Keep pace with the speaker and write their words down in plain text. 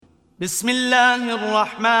بسم الله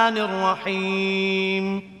الرحمن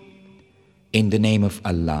الرحيم. In the name of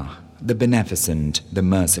Allah, the Beneficent, the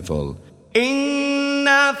Merciful.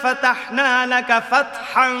 إنا فتحنا لك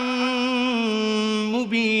فتحا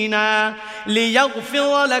مبينا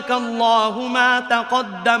ليغفر لك الله ما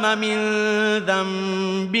تقدم من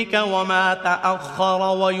ذنبك وما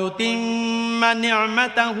تأخر ويتم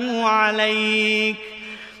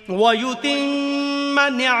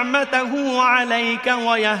نعمته عليك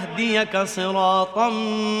ويهديك صراطا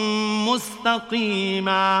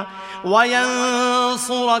مستقيما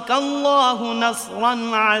وينصرك الله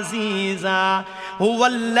نصرا عزيزا. هو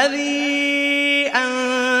الذي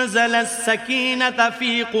أنزل السكينة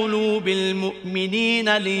في قلوب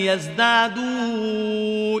المؤمنين ليزدادوا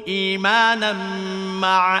إيمانا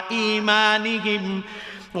مع إيمانهم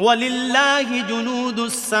ولله جنود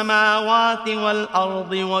السماوات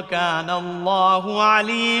والأرض وكان الله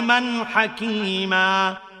عليما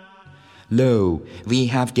حكيما. Lo, we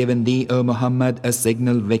have given thee, O Muhammad, a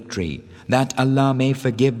signal victory, that Allah may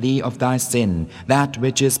forgive thee of thy sin, that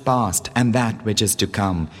which is past and that which is to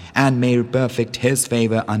come, and may perfect His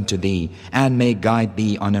favor unto thee, and may guide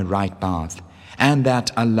thee on a right path, and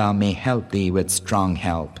that Allah may help thee with strong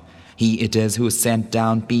help. He it is who sent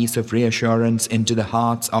down peace of reassurance into the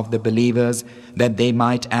hearts of the believers, that they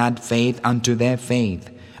might add faith unto their faith.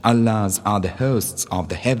 Allah's are the hosts of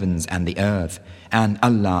the heavens and the earth, and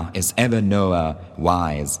Allah is ever knower,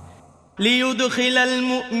 wise. ليدخل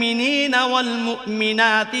المؤمنين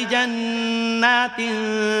والمؤمنات جنات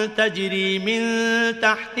تجري من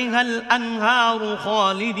تحتها الأنهار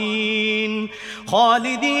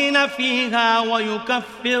خالدين فيها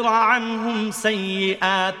ويكفر عنهم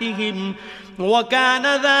سيئاتهم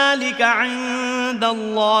وكان ذلك عند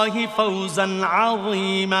الله فوزا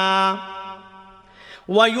عظيما.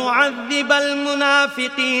 ويعذب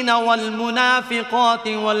المنافقين والمنافقات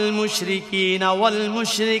والمشركين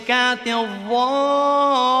والمشركات الظانين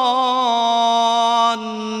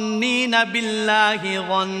بالله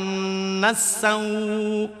ظن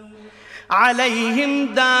السوء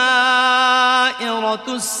عليهم دائرة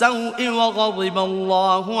السوء وغضب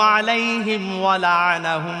الله عليهم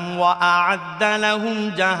ولعنهم وأعد لهم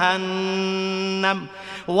جهنم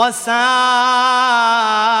وساءت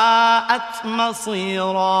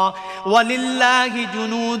مصيرا. ولله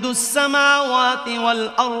جنود السماوات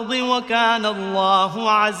والأرض وكان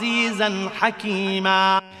الله عزيزا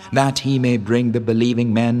حكيما. That He may bring the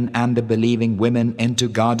believing men and the believing women into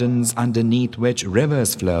gardens underneath which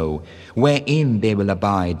rivers flow, wherein they will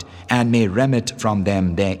abide, and may remit from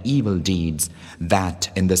them their evil deeds.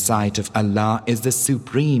 That in the sight of Allah is the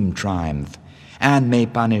supreme triumph. And may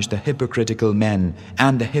punish the hypocritical men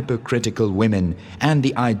and the hypocritical women and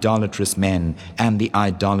the idolatrous men and the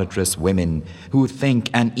idolatrous women who think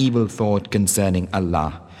an evil thought concerning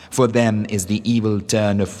Allah. For them is the evil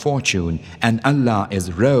turn of fortune, and Allah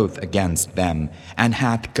is wroth against them, and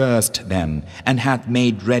hath cursed them, and hath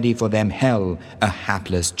made ready for them hell, a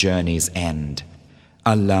hapless journey's end.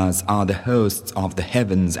 Allah's are the hosts of the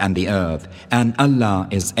heavens and the earth, and Allah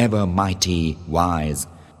is ever mighty, wise.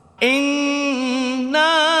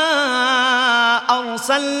 إنا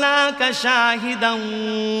أرسلناك شاهدا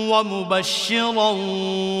ومبشرا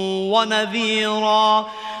ونذيرا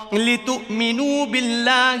لتؤمنوا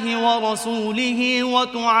بالله ورسوله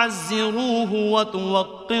وتعزروه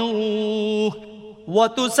وتوقروه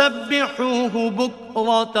وتسبحوه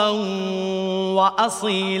بكرة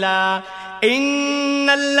وأصيلا. إن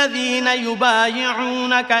الذين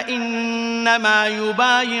يبايعونك إنما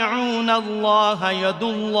يبايعون الله يد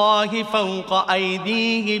الله فوق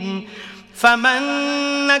أيديهم فمن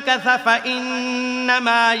نكث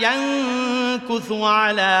فإنما ينكث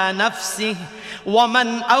على نفسه ومن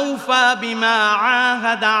أوفى بما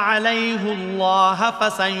عاهد عليه الله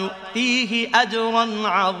فسيؤتيه أجرا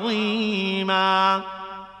عظيما.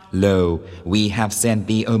 Lo, we have sent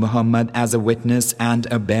thee, O Muhammad, as a witness and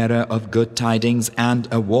a bearer of good tidings and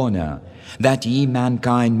a warner, that ye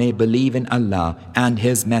mankind may believe in Allah and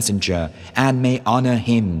His Messenger, and may honor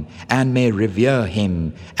Him, and may revere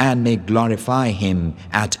Him, and may glorify Him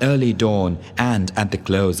at early dawn and at the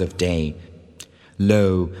close of day.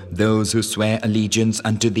 Lo, those who swear allegiance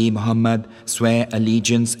unto thee, Muhammad, swear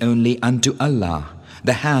allegiance only unto Allah.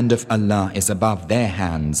 The hand of Allah is above their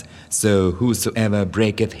hands, so whosoever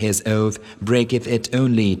breaketh his oath, breaketh it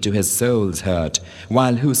only to his soul's hurt,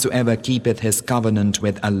 while whosoever keepeth his covenant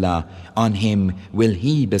with Allah, on him will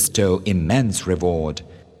He bestow immense reward.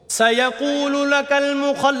 سيقول لك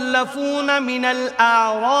المخلفون من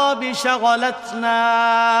الأعراب شغلتنا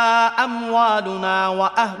أموالنا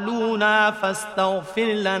وأهلنا فاستغفر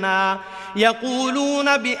لنا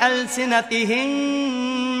يقولون بألسنتهم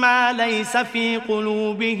ما ليس في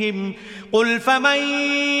قلوبهم قل فمن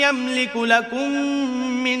يملك لكم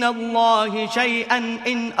من الله شيئا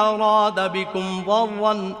إن أراد بكم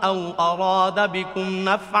ضرا أو أراد بكم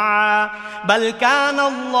نفعا بل كان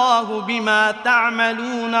الله بما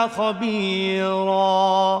تعملون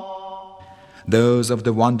خبيرا. Those of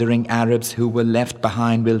the wandering Arabs who were left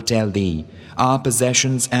behind will tell thee, our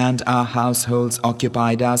possessions and our households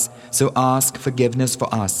occupied us, so ask forgiveness for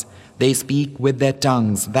us. They speak with their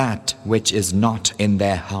tongues that which is not in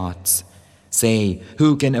their hearts. Say,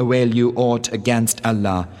 who can avail you aught against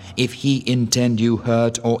Allah, if He intend you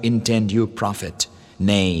hurt or intend you profit?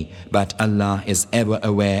 Nay, but Allah is ever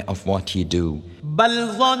aware of what ye do. بل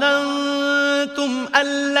ظننتم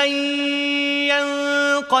أن لن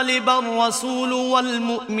ينقلب الرسول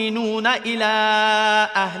والمؤمنون إلى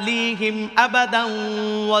أهليهم أبدا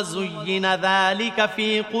وزين ذلك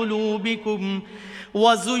في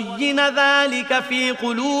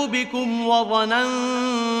قلوبكم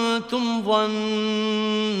وظننتم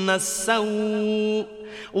ظن السوء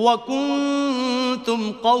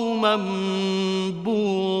وكنتم قوما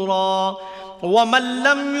بورا. ومن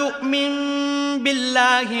لم يؤمن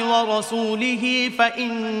بالله ورسوله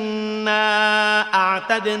فإنا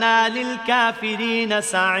أعتدنا للكافرين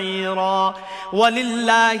سعيرا.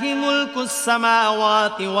 ولله ملك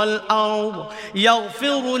السماوات والأرض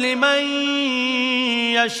يغفر لمن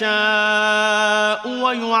يشاء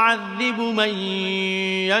ويعذب من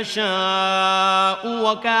يشاء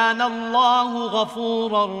وكان الله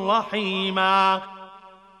غفورا رحيما.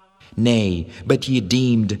 Nay, but ye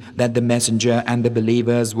deemed that the messenger and the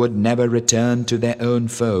believers would never return to their own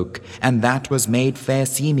folk, and that was made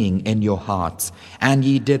fair-seeming in your hearts, and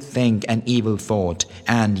ye did think an evil thought,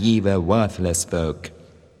 and ye were worthless folk.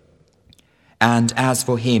 And as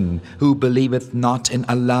for him who believeth not in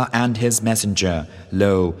Allah and His messenger,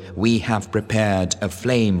 lo, we have prepared a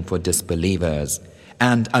flame for disbelievers.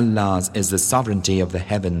 And Allah's is the sovereignty of the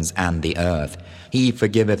heavens and the earth. He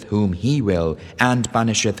forgiveth whom He will, and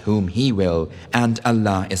punisheth whom He will, and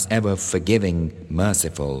Allah is ever forgiving,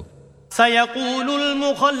 merciful. سيقول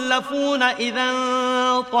المخلفون إذا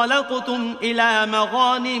انطلقتم إلى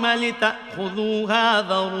مغانم لتأخذوها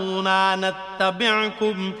ذرونا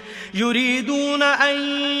نتبعكم يريدون أن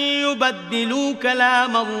يبدلوا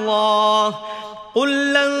كلام الله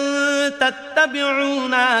قل لن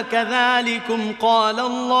تتبعونا كذلكم قال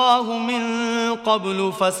الله من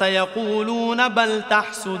قبل فسيقولون بل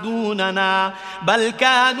تحسدوننا بل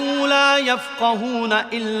كانوا لا يفقهون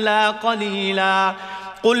إلا قليلا.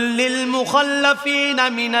 قل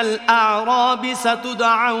للمخلفين من الأعراب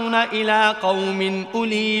ستدعون إلى قوم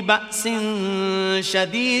أولي بأس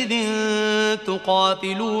شديد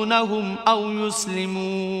تقاتلونهم أو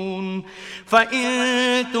يسلمون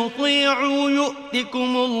فإن تطيعوا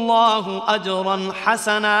يؤتكم الله أجرا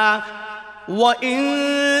حسنا وإن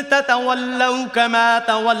تتولوا كما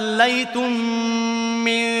توليتم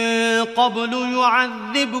من قبل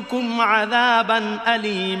يعذبكم عذابا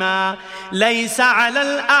أليما. ليس على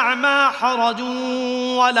الأعمى حرج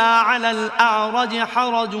ولا على الأعرج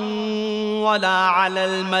حرج ولا على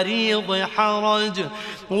المريض حرج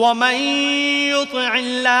ومن يطع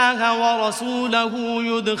الله ورسوله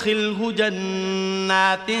يدخله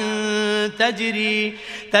جنات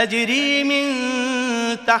تجري من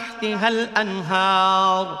تحتها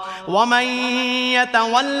الأنهار ومن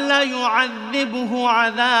يتولى يعذبه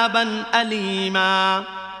عذابا أليما.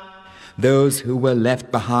 Those who were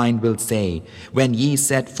left behind will say, when ye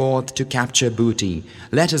set forth to capture booty,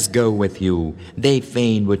 let us go with you. They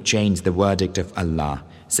fain would change the verdict of Allah.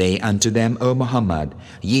 Say unto them, O Muhammad,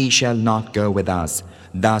 ye shall not go with us.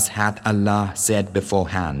 Thus hath Allah said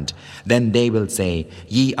beforehand. Then they will say,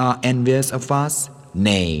 ye are envious of us?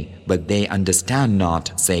 Nay, but they understand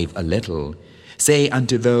not save a little. Say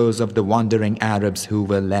unto those of the wandering Arabs who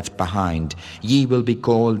were left behind, ye will be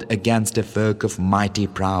called against a folk of mighty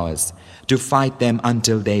prowess, to fight them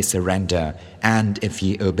until they surrender, and if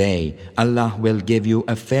ye obey, Allah will give you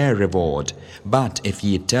a fair reward. But if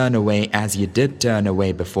ye turn away as ye did turn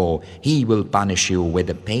away before, He will punish you with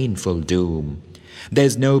a painful doom. There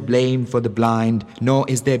is no blame for the blind, nor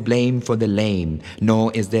is there blame for the lame,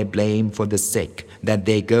 nor is there blame for the sick, that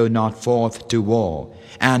they go not forth to war.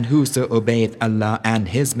 And whoso obeyeth Allah and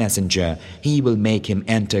His messenger, He will make him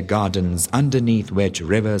enter gardens underneath which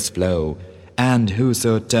rivers flow. And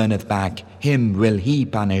whoso turneth back, him will He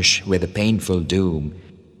punish with a painful doom.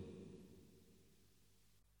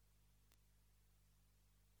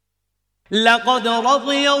 لقد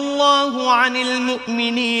رضي الله عن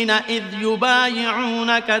المؤمنين إذ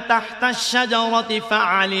يبايعونك تحت الشجرة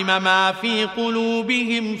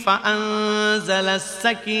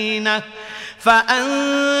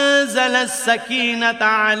فأنزل السكينة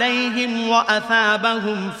عليهم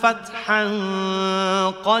وأثابهم فتحا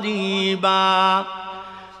قريبا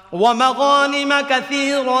ومغانم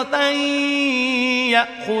كثيرة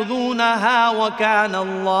يأخذونها وكان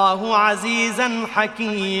الله عزيزا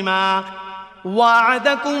حكيما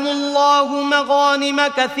وعدكم الله مغانم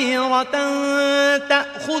كثيرة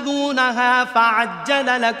تأخذونها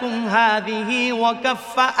فعجل لكم هذه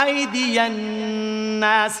وكف أيدي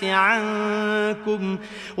الناس عنكم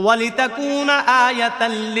ولتكون آية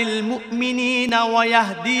للمؤمنين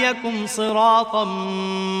ويهديكم صراطا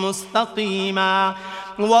مستقيما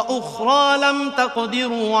وأخرى لم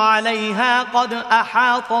تقدروا عليها قد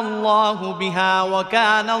أحاط الله بها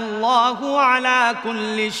وكان الله على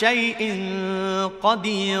كل شيء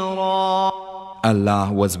قديرا.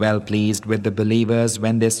 Allah was well pleased with the believers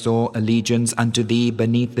when they saw allegiance unto thee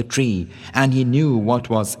beneath the tree, and He knew what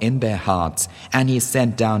was in their hearts, and He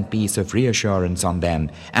sent down peace of reassurance on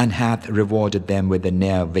them, and hath rewarded them with a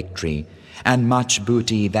near victory, and much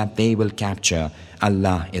booty that they will capture.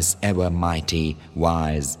 Allah is ever mighty,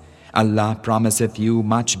 wise. Allah promiseth you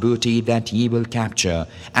much booty that ye will capture,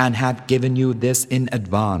 and hath given you this in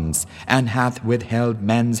advance, and hath withheld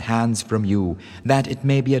men's hands from you, that it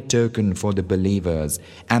may be a token for the believers,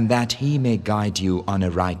 and that He may guide you on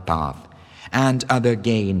a right path. And other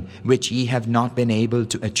gain which ye have not been able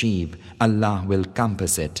to achieve, Allah will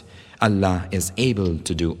compass it. Allah is able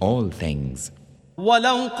to do all things.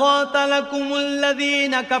 ولو قاتلكم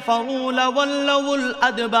الذين كفروا لولوا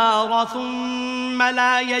الأدبار ثم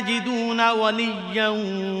لا يجدون وليا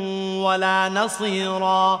ولا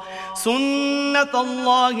نصيرا سنة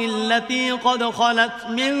الله التي قد خلت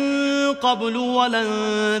من قبل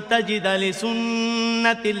ولن تجد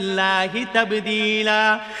لسنة الله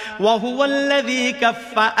تبديلا وهو الذي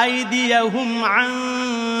كف أيديهم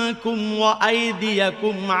عنكم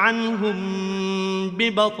وأيديكم عنهم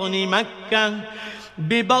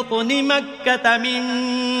ببطن مكة من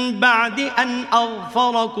بعد أن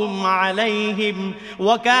أظفركم عليهم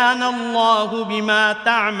وكان الله بما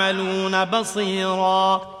تعملون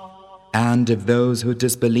بصيرا. And if those who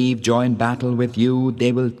disbelieve join battle with you,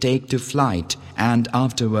 they will take to flight, and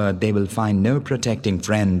afterward they will find no protecting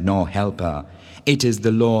friend nor helper. It is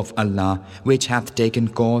the law of Allah which hath taken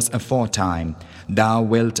course aforetime. Thou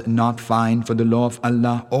wilt not find for the law of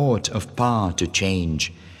Allah aught of power to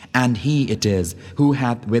change. And He it is who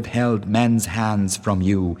hath withheld men's hands from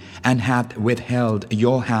you, and hath withheld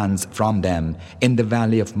your hands from them in the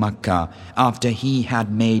valley of Makkah, after He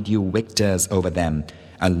had made you victors over them.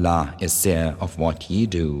 Allah is seer of what ye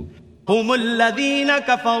do. هم الذين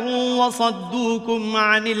كفروا وصدوكم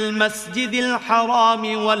عن المسجد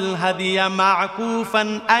الحرام والهدي معكوفا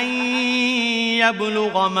أن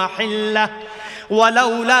يبلغ محله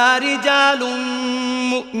ولولا رجال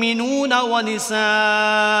مؤمنون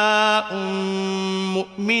ونساء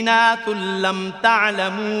مؤمنات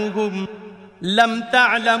لم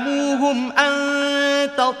تعلموهم أن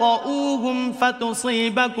تطؤوهم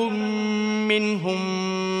فتصيبكم منهم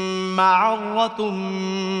معرة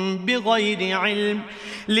بغير علم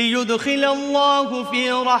ليدخل الله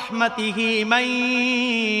في رحمته من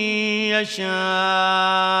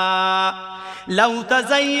يشاء لو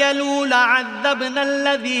تزيلوا لعذبنا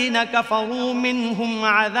الذين كفروا منهم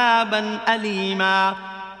عذابا أليما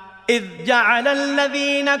إذ جعل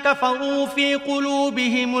الذين كفروا في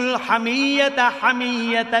قلوبهم الحمية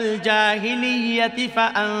حمية الجاهلية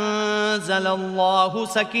فأنزل الله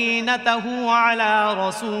سكينته على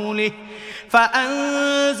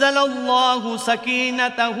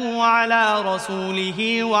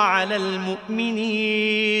رسوله وعلى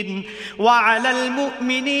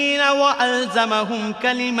المؤمنين وألزمهم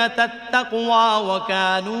كلمة التقوى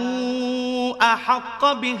وكانوا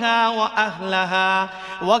أحق بها وأهلها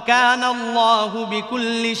وكان الله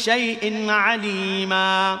بكل شيء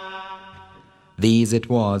عليما. These it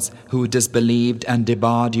was who disbelieved and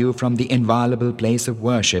debarred you from the inviolable place of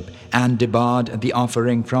worship, and debarred the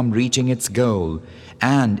offering from reaching its goal.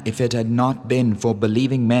 And if it had not been for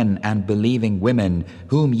believing men and believing women,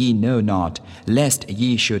 whom ye know not, lest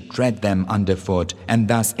ye should tread them underfoot, and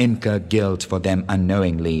thus incur guilt for them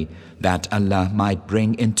unknowingly, that Allah might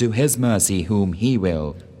bring into His mercy whom He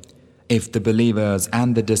will. If the believers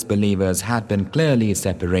and the disbelievers had been clearly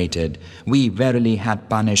separated, we verily had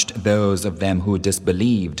punished those of them who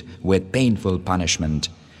disbelieved with painful punishment.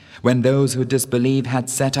 When those who disbelieve had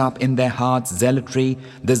set up in their hearts zealotry,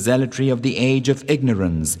 the zealotry of the age of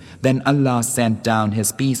ignorance, then Allah sent down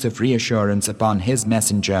His peace of reassurance upon His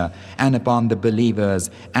messenger and upon the believers,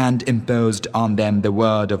 and imposed on them the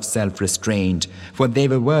word of self-restraint, for they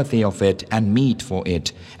were worthy of it and meet for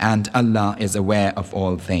it, and Allah is aware of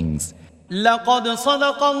all things. لقد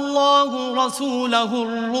صدق الله رسوله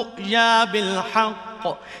الرؤيا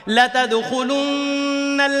بالحق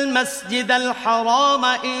لتدخلن المسجد الحرام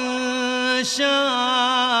إن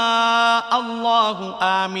شاء الله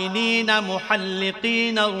آمنين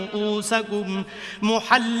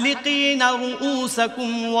محلقين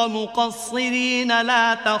رؤوسكم ومقصرين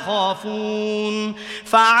لا تخافون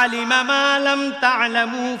فعلم ما لم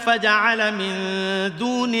تعلموا فجعل من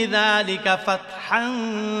دون ذلك فتحا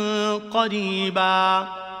قريبا.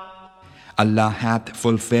 Allah hath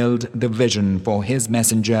fulfilled the vision for His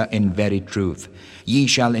messenger in very truth. Ye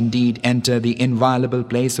shall indeed enter the inviolable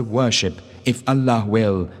place of worship, if Allah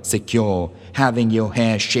will, secure, having your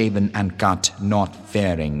hair shaven and cut, not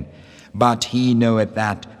fearing. But He knoweth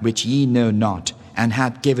that which ye know not, and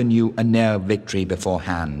hath given you a near victory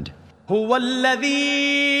beforehand. هو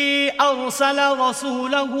الذي أرسل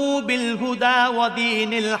رسوله بالهدى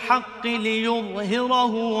ودين الحق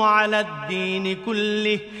ليظهره على الدين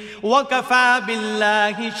كله وكفى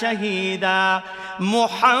بالله شهيدا.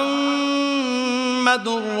 محمد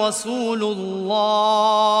رسول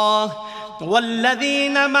الله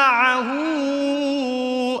والذين معه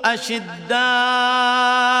أشداء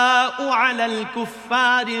على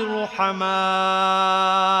الكفار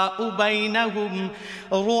رحماء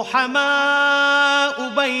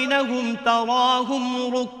بينهم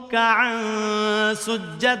تراهم ركعا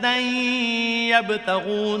سجدا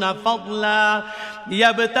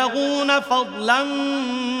يبتغون فضلا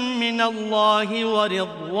من الله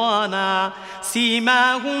ورضوانا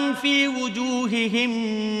سيماهم في وجوههم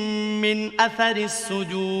من أثر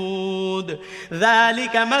السجود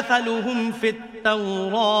ذلك مثلهم في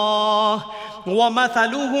التوراة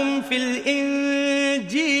ومثلهم في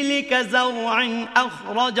الإنجيل كزرع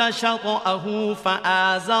أخرج شطأه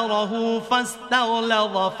فآزره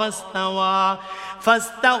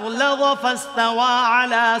فاستغلظ فاستوى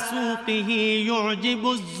على سوقه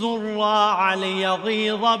يعجب الزراع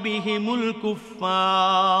ليغيظ بهم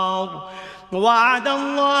الكفار. وعد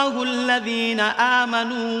الله الذين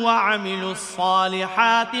آمنوا وعملوا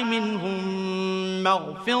الصالحات منهم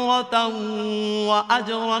مغفرة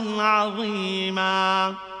وأجرا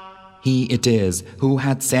عظيما. He it is who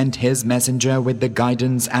hath sent His messenger with the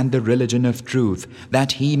guidance and the religion of truth,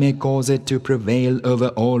 that He may cause it to prevail over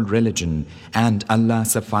all religion, and Allah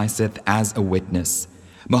sufficeth as a witness.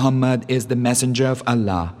 Muhammad is the messenger of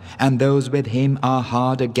Allah, and those with him are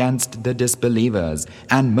hard against the disbelievers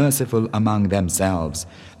and merciful among themselves.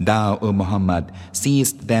 Thou, O Muhammad,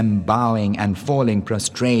 seest them bowing and falling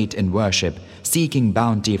prostrate in worship, seeking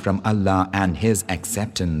bounty from Allah and His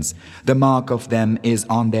acceptance. The mark of them is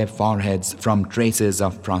on their foreheads from traces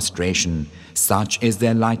of prostration. Such is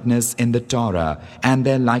their likeness in the Torah, and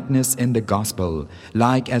their likeness in the Gospel,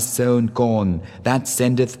 like as sown corn that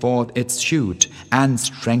sendeth forth its shoot, and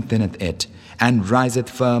strengtheneth it, and riseth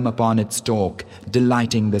firm upon its stalk,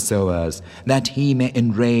 delighting the sowers, that He may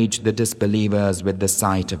enrage the disbelievers with the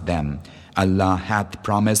sight of them. Allah hath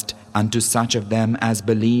promised unto such of them as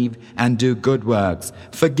believe and do good works,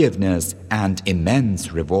 forgiveness and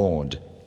immense reward.